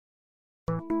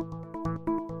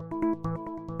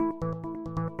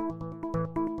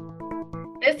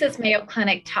This is Mayo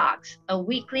Clinic Talks, a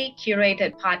weekly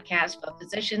curated podcast for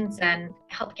physicians and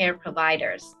healthcare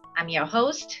providers. I'm your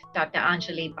host, Dr.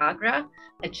 Anjali Bagra,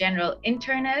 a general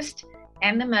internist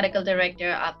and the medical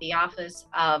director of the Office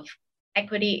of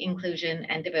Equity, Inclusion,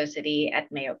 and Diversity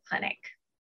at Mayo Clinic.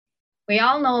 We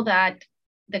all know that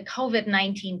the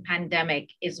COVID-19 pandemic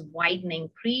is widening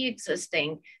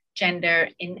pre-existing gender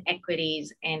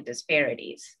inequities and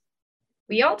disparities.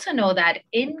 We also know that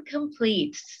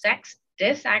incomplete sex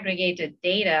disaggregated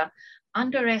data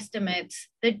underestimates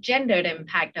the gendered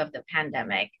impact of the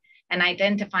pandemic and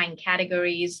identifying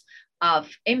categories of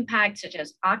impact such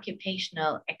as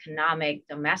occupational, economic,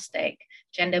 domestic,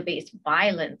 gender-based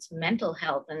violence, mental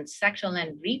health, and sexual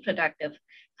and reproductive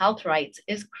health rights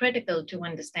is critical to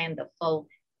understand the full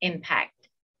impact.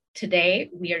 Today,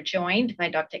 we are joined by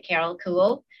Dr. Carol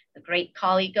Kuhl, a great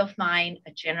colleague of mine,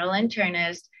 a general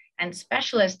internist and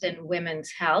specialist in women's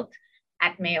health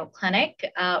at Mayo Clinic,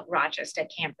 Rochester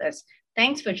campus.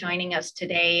 Thanks for joining us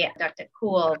today, Dr.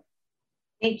 Kuhl.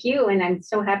 Thank you, and I'm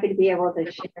so happy to be able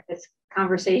to share this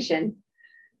conversation.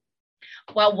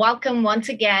 Well, welcome once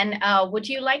again. Would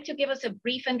you like to give us a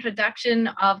brief introduction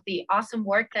of the awesome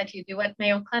work that you do at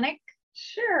Mayo Clinic?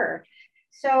 Sure.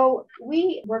 So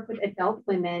we work with adult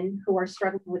women who are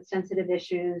struggling with sensitive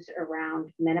issues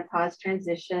around menopause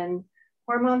transition,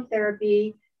 hormone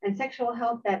therapy, and sexual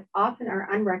health that often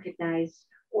are unrecognized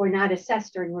or not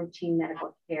assessed during routine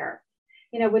medical care.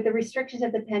 With the restrictions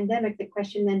of the pandemic, the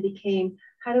question then became,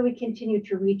 how do we continue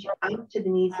to reach out to the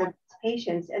needs of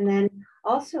patients? And then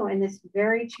also in this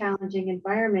very challenging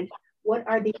environment, what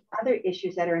are the other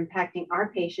issues that are impacting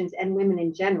our patients and women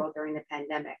in general during the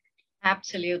pandemic?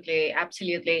 Absolutely,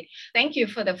 absolutely. Thank you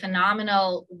for the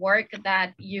phenomenal work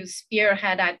that you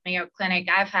spearhead at Mayo Clinic.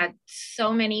 I've had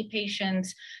so many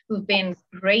patients who've been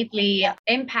greatly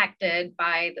impacted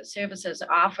by the services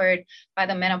offered by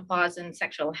the Menopause and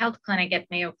Sexual Health Clinic at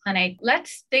Mayo Clinic.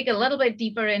 Let's dig a little bit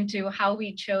deeper into how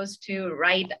we chose to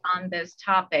write on this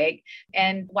topic.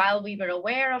 And while we were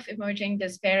aware of emerging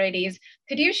disparities,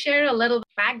 could you share a little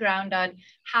background on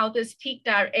how this piqued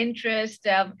our interest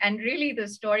and really the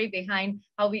story behind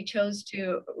how we chose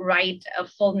to write a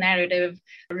full narrative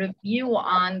review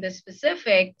on the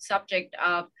specific subject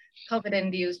of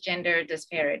COVID-induced gender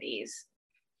disparities?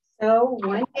 So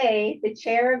one day, the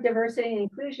chair of diversity and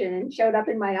inclusion showed up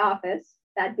in my office,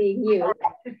 that being you.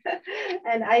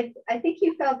 And I think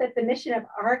you felt that the mission of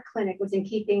our clinic was in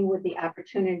keeping with the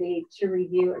opportunity to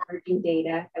review emerging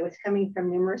data that was coming from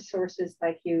numerous sources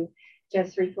like you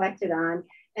just reflected on,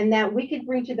 and that we could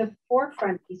bring to the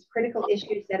forefront these critical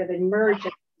issues that have emerged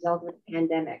as a result of the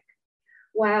pandemic.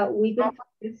 While we've been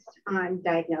focused on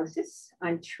diagnosis,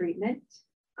 on treatment,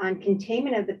 on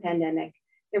containment of the pandemic,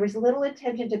 there was little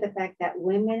attention to the fact that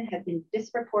women have been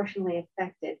disproportionately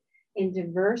affected in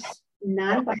diverse,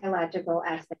 non-biological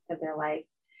aspects of their life,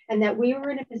 and that we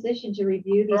were in a position to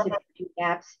review these emerging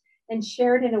gaps and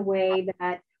share it in a way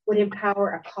that would empower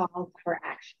a call for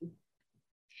action.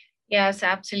 Yes,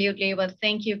 absolutely. Well,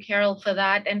 thank you, Carol, for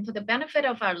that. And for the benefit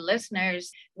of our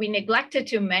listeners, we neglected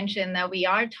to mention that we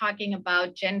are talking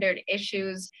about gendered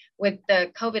issues with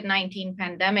the COVID-19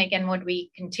 pandemic. And what we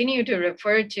continue to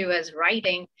refer to as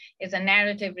writing is a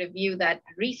narrative review that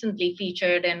recently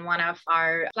featured in one of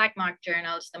our flag mark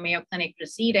journals, the Mayo Clinic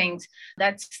Proceedings,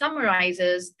 that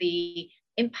summarizes the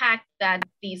impact that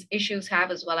these issues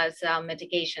have, as well as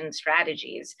mitigation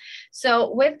strategies. So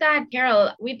with that,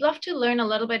 Carol, we'd love to learn a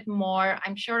little bit more.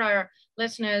 I'm sure our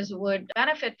listeners would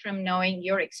benefit from knowing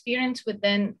your experience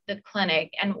within the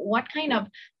clinic and what kind of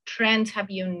trends have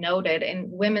you noted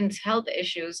in women's health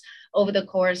issues over the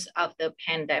course of the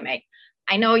pandemic.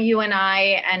 I know you and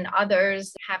I and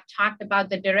others have talked about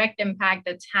the direct impact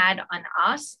it's had on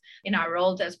us in our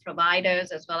roles as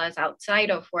providers, as well as outside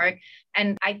of work.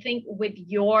 And I think with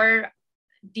your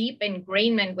deep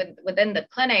ingrainment within the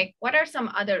clinic, what are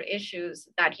some other issues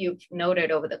that you've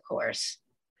noted over the course?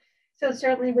 So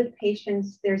certainly with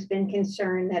patients, there's been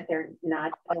concern that they're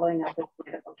not following up with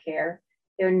medical care.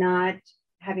 They're not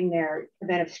having their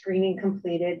preventive screening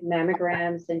completed,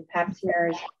 mammograms and pap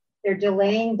smears. They're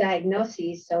delaying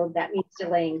diagnoses, so that means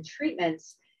delaying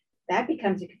treatments. That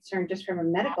becomes a concern just from a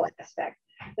medical aspect,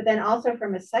 but then also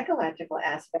from a psychological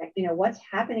aspect, what's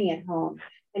happening at home.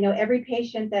 I know every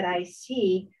patient that I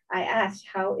see, I ask,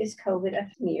 how is COVID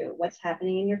affecting you? What's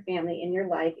happening in your family, in your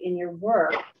life, in your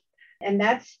work? And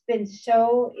that's been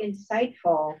so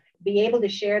insightful, be able to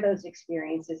share those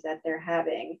experiences that they're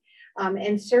having.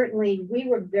 And certainly we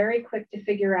were very quick to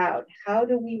figure out, how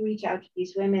do we reach out to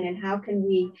these women and how can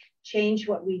we change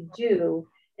what we do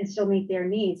and still meet their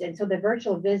needs. And so the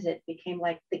virtual visit became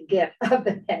like the gift of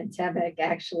the pandemic,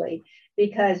 actually,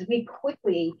 because we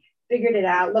quickly figured it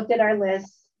out, looked at our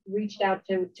lists, reached out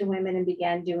to women and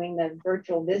began doing the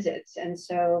virtual visits. And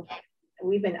so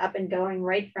we've been up and going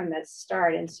right from the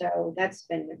start. And so that's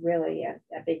been really a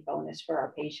big bonus for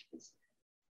our patients.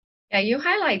 Yeah, you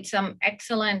highlight some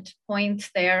excellent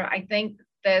points there. I think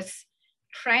this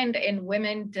trend in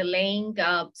women delaying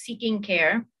seeking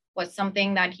care was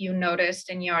something that you noticed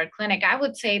in your clinic. I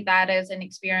would say that is an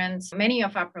experience many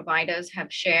of our providers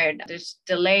have shared, this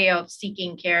delay of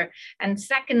seeking care. And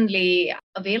secondly,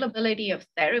 availability of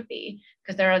therapy,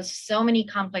 because there are so many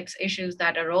complex issues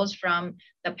that arose from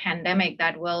the pandemic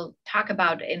that we'll talk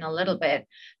about in a little bit.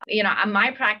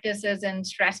 My practice is in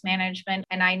stress management,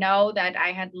 and I know that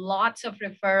I had lots of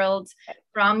referrals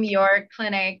from your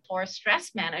clinic for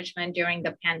stress management during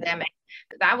the pandemic.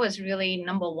 That was really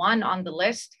number one on the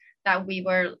list that we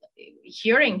were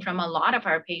hearing from a lot of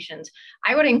our patients.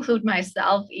 I would include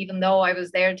myself, even though I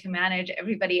was there to manage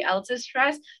everybody else's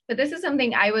stress, but this is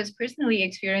something I was personally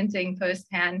experiencing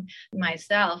firsthand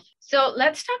myself. So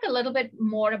let's talk a little bit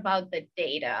more about the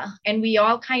data. And we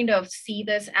all kind of see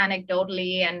this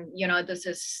anecdotally, and this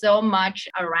is so much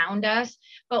around us,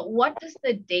 but what does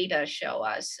the data show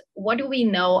us? What do we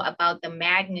know about the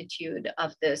magnitude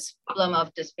of this problem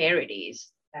of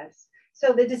disparities? Yes.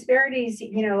 So the disparities,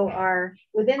 are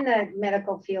within the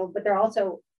medical field, but they're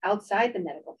also outside the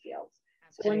medical field.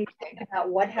 So when you think about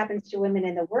what happens to women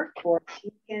in the workforce,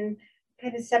 you can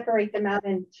kind of separate them out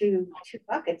into two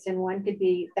buckets. And one could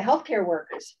be the healthcare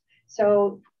workers.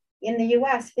 So in the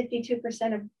US,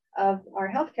 52% of our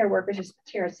healthcare workers,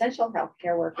 especially our essential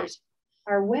healthcare workers,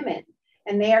 are women,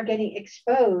 and they are getting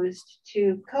exposed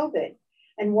to COVID.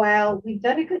 And while we've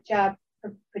done a good job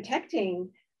protecting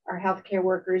our healthcare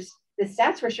workers, the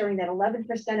stats were showing that 11%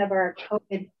 of our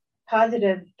COVID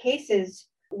positive cases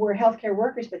were healthcare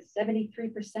workers, but 73%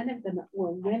 of them were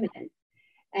women.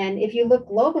 And if you look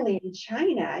globally in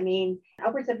China,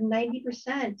 upwards of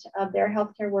 90% of their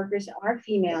healthcare workers are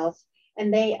females,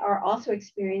 and they are also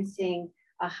experiencing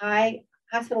a high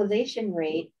hospitalization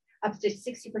rate. Up to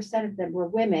 60% of them were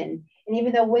women. And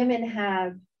even though women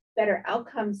have better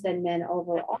outcomes than men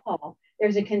overall,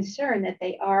 there's a concern that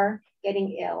they are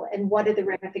getting ill. And what are the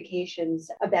ramifications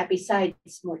of that besides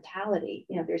mortality?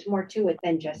 There's more to it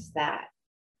than just that.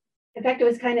 In fact, it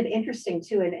was kind of interesting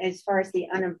too, and as far as the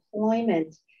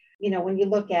unemployment, when you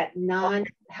look at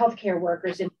non-healthcare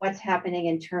workers and what's happening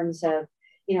in terms of,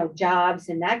 jobs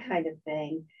and that kind of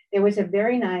thing, there was a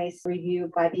very nice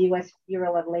review by the US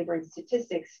Bureau of Labor and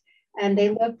Statistics, and they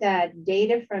looked at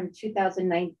data from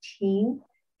 2019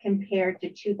 compared to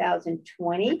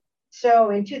 2020. So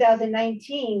in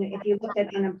 2019, if you look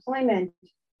at unemployment,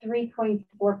 3.4%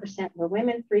 were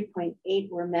women, 3.8%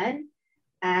 were men.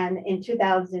 And in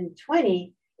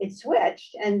 2020, it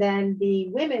switched. And then the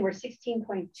women were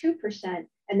 16.2%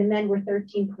 and the men were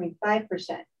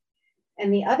 13.5%.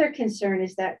 And the other concern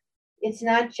is that it's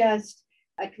not just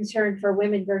a concern for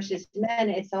women versus men.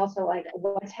 It's also like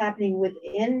what's happening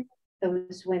within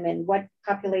those women. What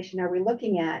population are we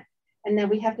looking at? And then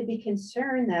we have to be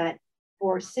concerned that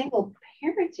for single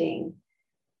parenting,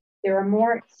 there are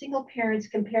more single parents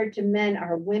compared to men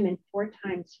are women 4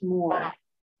 times more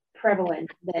prevalent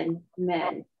than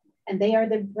men. And they are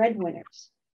the breadwinners.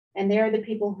 And they are the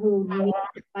people who need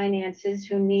the finances,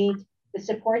 who need the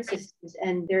support systems,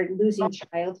 and they're losing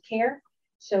childcare.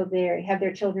 So they have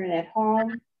their children at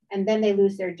home, and then they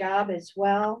lose their job as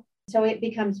well. So it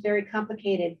becomes very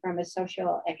complicated from a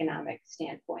socioeconomic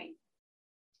standpoint.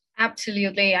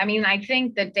 Absolutely. I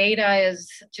think the data is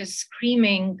just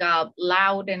screaming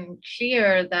loud and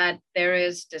clear that there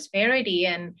is disparity,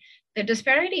 and the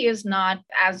disparity is not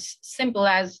as simple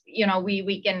as,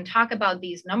 we can talk about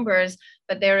these numbers,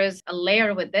 but there is a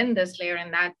layer within this layer,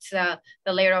 and that's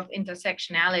the layer of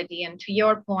intersectionality. And to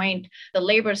your point, the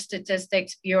Labor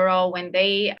Statistics Bureau, when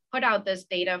they put out this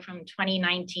data from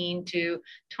 2019 to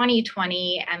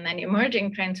 2020, and then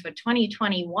emerging trends for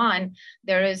 2021,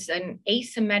 there is an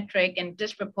asymmetric and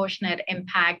disproportionate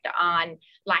impact on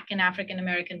Black and African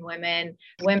American women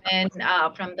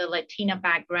from the Latina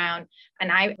background.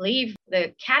 And I believe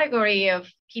the category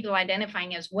of people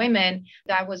identifying as women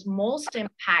that was most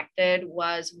impacted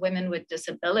was women with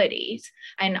disabilities.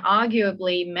 And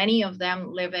arguably, many of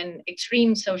them live in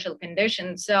extreme social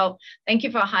conditions. So thank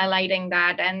you for highlighting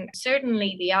that. And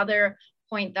certainly the other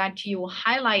point that you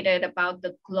highlighted about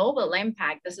the global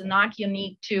impact. This is not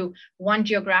unique to one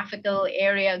geographical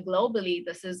area globally.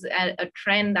 This is a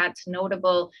trend that's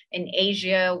notable in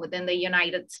Asia, within the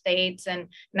United States, and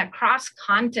across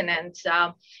continents.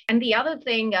 And the other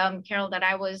thing, Carol, that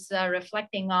I was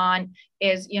reflecting on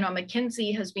is,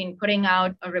 McKinsey has been putting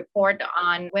out a report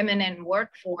on women in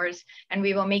workforce, and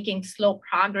we were making slow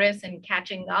progress in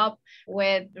catching up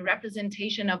with the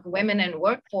representation of women in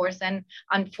workforce. And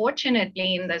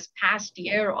unfortunately, in this past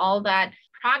year, all that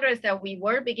progress that we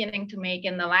were beginning to make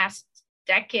in the last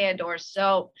decade or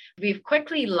so, we've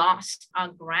quickly lost our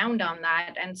ground on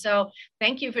that. And so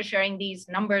thank you for sharing these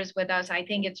numbers with us. I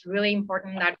think it's really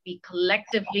important that we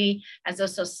collectively as a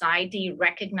society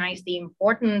recognize the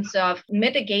importance of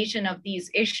mitigation of these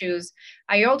issues.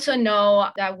 I also know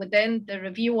that within the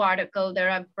review article, there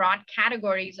are broad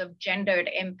categories of gendered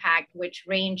impact, which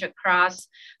range across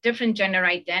different gender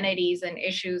identities and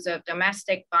issues of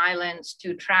domestic violence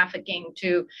to trafficking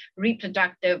to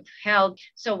reproductive health.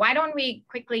 So why don't we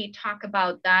quickly talk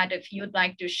about that, if you'd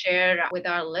like to share with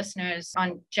our listeners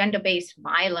on gender-based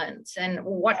violence, and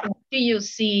what do you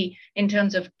see in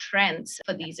terms of trends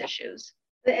for these issues?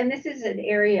 And this is an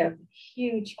area of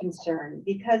huge concern,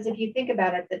 because if you think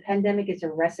about it, the pandemic is a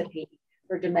recipe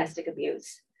for domestic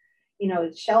abuse.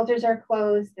 Shelters are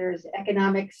closed, there's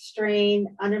economic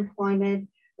strain, unemployment,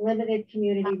 limited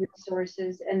community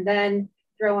resources, and then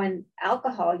throw in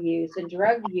alcohol use and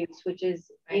drug use, which is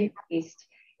increased.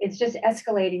 It's just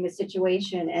escalating the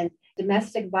situation, and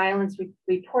domestic violence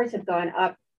reports have gone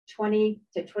up 20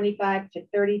 to 25 to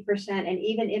 30%, and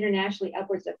even internationally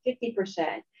upwards of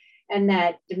 50%. And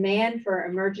that demand for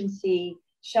emergency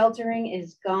sheltering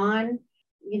is gone.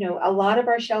 A lot of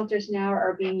our shelters now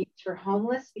are being used for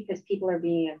homeless because people are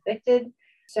being evicted.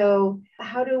 So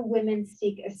how do women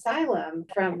seek asylum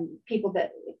from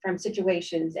from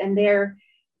situations? And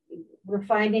we're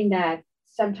finding that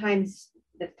sometimes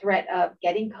the threat of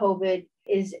getting COVID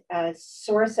is a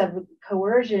source of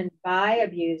coercion by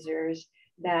abusers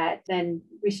that then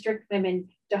restrict women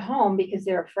to home because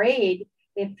they're afraid.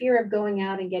 They have fear of going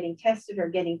out and getting tested or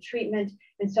getting treatment.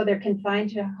 And so they're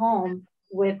confined to home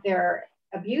with their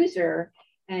abuser.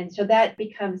 And so that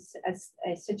becomes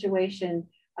a situation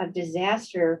of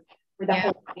disaster for the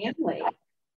whole family.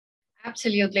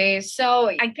 Absolutely. So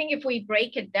I think if we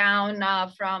break it down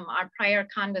from our prior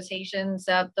conversations,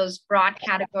 those broad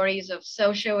categories of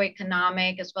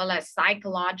socioeconomic as well as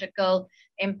psychological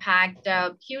impact,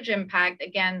 huge impact,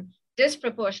 again,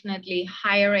 disproportionately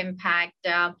higher impact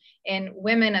in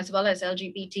women as well as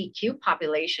LGBTQ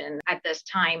population at this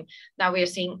time. Now we're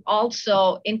seeing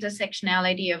also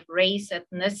intersectionality of race,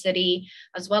 ethnicity,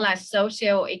 as well as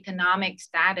socioeconomic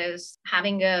status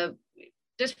having a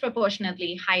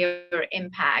disproportionately higher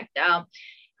impact.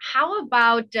 How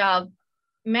about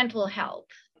mental health?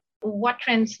 What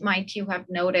trends might you have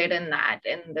noted in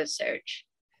the search?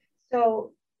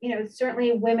 So,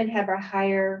 certainly women have a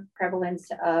higher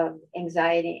prevalence of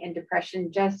anxiety and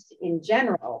depression just in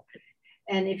general.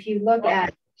 And if you look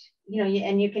at,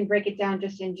 and you can break it down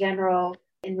just in general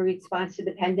in response to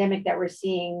the pandemic, that we're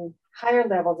seeing higher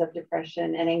levels of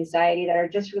depression and anxiety that are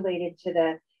just related to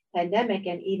the pandemic,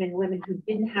 and even women who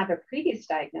didn't have a previous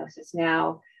diagnosis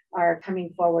now are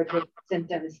coming forward with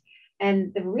symptoms.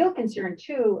 And the real concern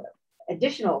too,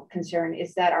 additional concern,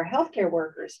 is that our healthcare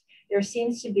workers, there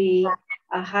seems to be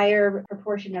a higher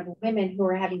proportion of women who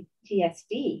are having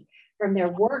PTSD from their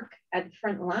work at the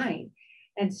front line.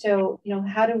 And so,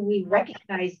 how do we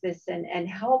recognize this and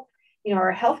help,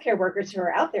 our healthcare workers who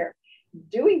are out there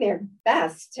doing their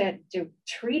best to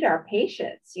treat our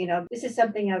patients? This is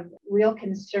something of real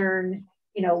concern,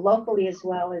 locally as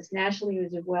well as nationally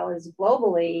as well as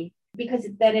globally, because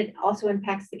then it also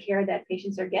impacts the care that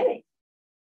patients are getting.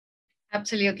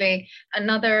 Absolutely.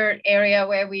 Another area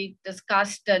where we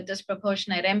discussed the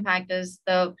disproportionate impact is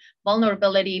the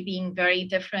vulnerability being very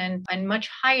different and much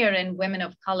higher in women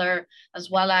of color, as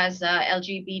well as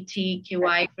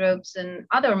LGBTQI groups and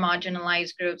other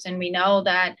marginalized groups. And we know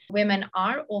that women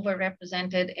are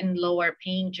overrepresented in lower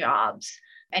paying jobs.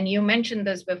 And you mentioned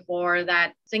this before,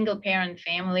 that single parent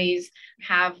families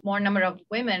have more number of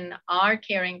women are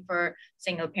caring for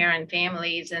single parent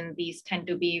families, and these tend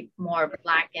to be more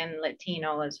Black and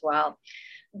Latino as well.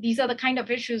 These are the kind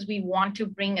of issues we want to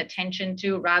bring attention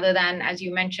to, rather than, as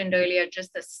you mentioned earlier,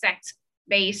 just the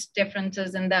sex-based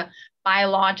differences in the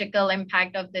biological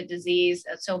impact of the disease.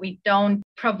 So we don't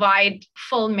provide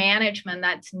full management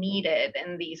that's needed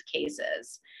in these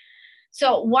cases.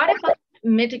 So what about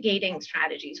mitigating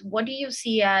strategies? What do you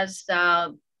see as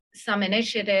some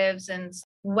initiatives and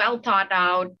well thought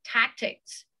out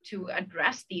tactics to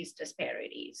address these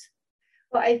disparities?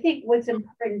 Well, I think what's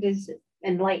important is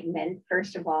enlightenment,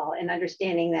 first of all, and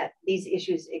understanding that these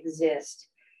issues exist.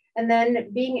 And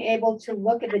then being able to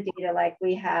look at the data like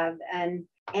we have and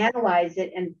analyze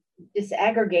it and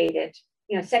disaggregate it,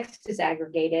 sex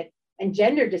disaggregate it and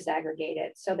gender disaggregate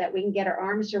it so that we can get our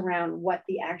arms around what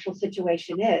the actual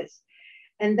situation is.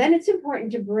 And then it's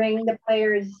important to bring the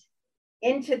players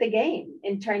into the game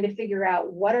and trying to figure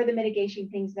out what are the mitigation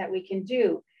things that we can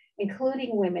do,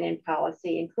 including women in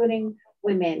policy, including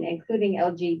women, including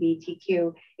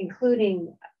LGBTQ,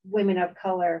 including women of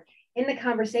color in the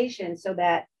conversation so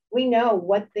that we know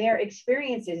what their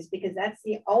experience is, because that's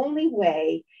the only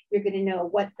way you're going to know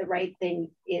what the right thing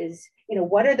is.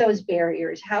 What are those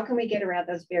barriers? How can we get around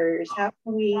those barriers? How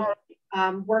can we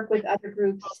work with other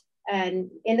groups and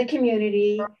in the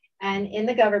community and in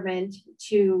the government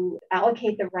to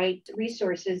allocate the right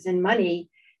resources and money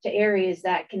to areas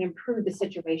that can improve the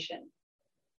situation?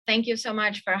 Thank you so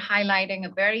much for highlighting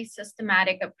a very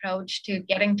systematic approach to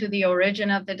getting to the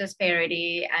origin of the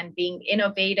disparity and being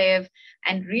innovative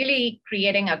and really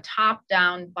creating a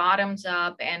top-down,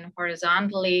 bottoms-up, and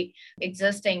horizontally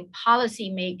existing policy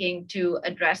making to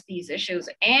address these issues,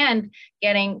 and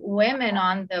getting women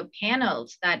on the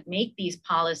panels that make these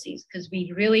policies, because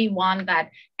we really want that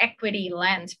equity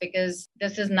lens, because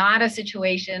this is not a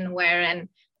situation where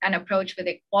an approach with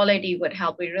equality would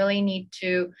help. We really need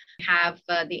to have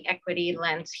the equity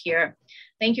lens here.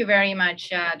 Thank you very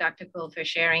much, Dr. Kuhl, for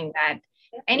sharing that.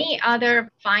 Any other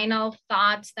final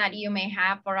thoughts that you may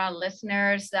have for our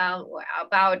listeners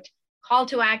about call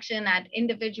to action at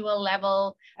individual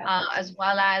level, as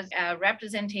well as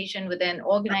representation within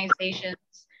organizations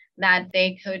that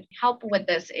they could help with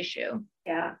this issue?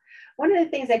 Yeah, one of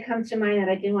the things that comes to mind that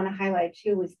I did want to highlight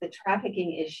too was the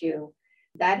trafficking issue.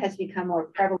 That has become more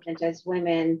prevalent as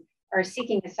women are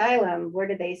seeking asylum. Where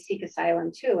do they seek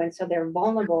asylum to? And so they're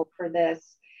vulnerable for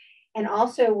this. And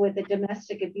also with the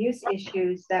domestic abuse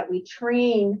issues that we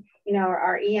train,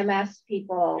 our EMS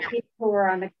people who are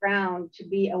on the ground to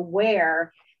be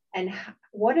aware, and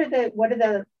what are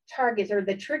the targets or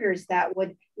the triggers that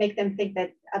would make them think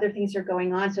that other things are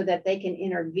going on so that they can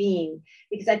intervene.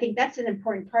 Because I think that's an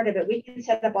important part of it. We can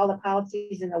set up all the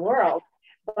policies in the world,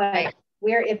 but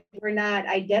if we're not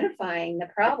identifying the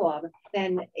problem,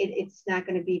 then it's not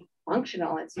going to be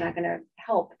functional. It's not going to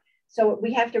help. So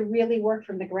we have to really work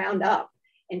from the ground up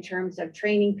in terms of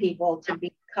training people to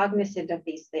be cognizant of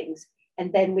these things,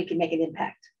 and then we can make an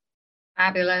impact.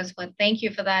 Fabulous. Well, thank you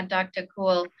for that, Dr.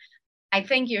 Kuhl. I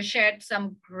think you shared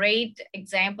some great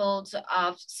examples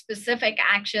of specific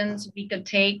actions we could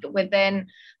take within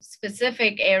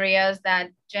specific areas that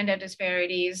gender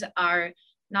disparities are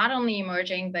not only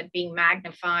emerging, but being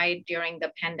magnified during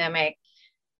the pandemic.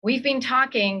 We've been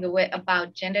talking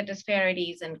about gender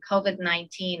disparities and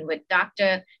COVID-19 with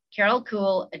Dr. Carol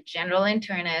Kuhl, a general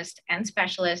internist and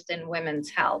specialist in women's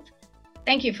health.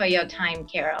 Thank you for your time,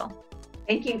 Carol.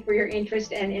 Thank you for your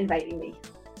interest and inviting me.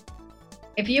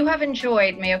 If you have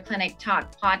enjoyed Mayo Clinic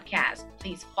Talk podcast,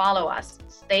 please follow us,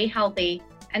 stay healthy,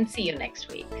 and see you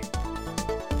next week.